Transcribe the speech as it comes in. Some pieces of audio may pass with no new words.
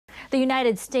The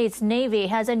United States Navy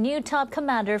has a new top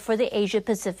commander for the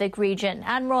Asia-Pacific region.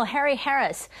 Admiral Harry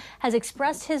Harris has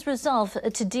expressed his resolve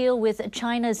to deal with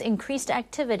China's increased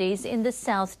activities in the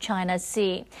South China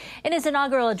Sea. In his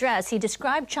inaugural address, he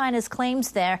described China's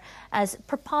claims there as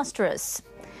preposterous.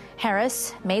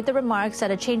 Harris made the remarks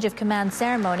at a change of command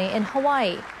ceremony in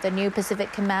Hawaii. The new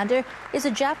Pacific commander is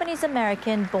a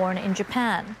Japanese-American born in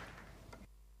Japan.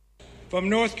 From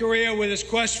North Korea with its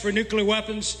quest for nuclear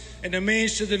weapons and the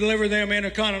means to deliver them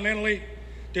intercontinentally,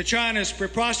 to China's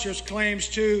preposterous claims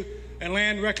to and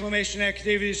land reclamation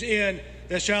activities in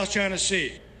the South China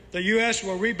Sea. The U.S.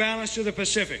 will rebalance to the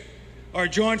Pacific. Our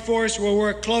joint force will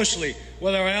work closely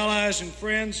with our allies and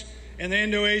friends in the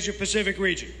Indo-Asia-Pacific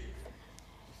region.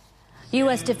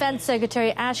 U.S. Defense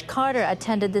Secretary Ash Carter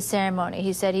attended the ceremony.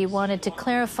 He said he wanted to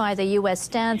clarify the U.S.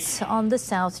 stance on the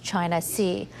South China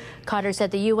Sea. Carter said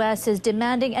the U.S. is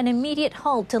demanding an immediate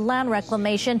halt to land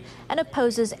reclamation and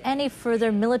opposes any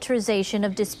further militarization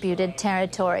of disputed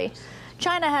territory.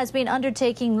 China has been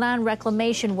undertaking land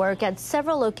reclamation work at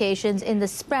several locations in the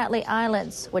Spratly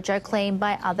Islands, which are claimed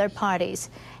by other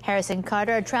parties. Harris and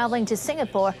Carter are traveling to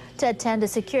Singapore to attend a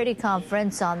security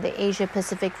conference on the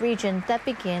Asia-Pacific region that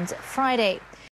begins Friday.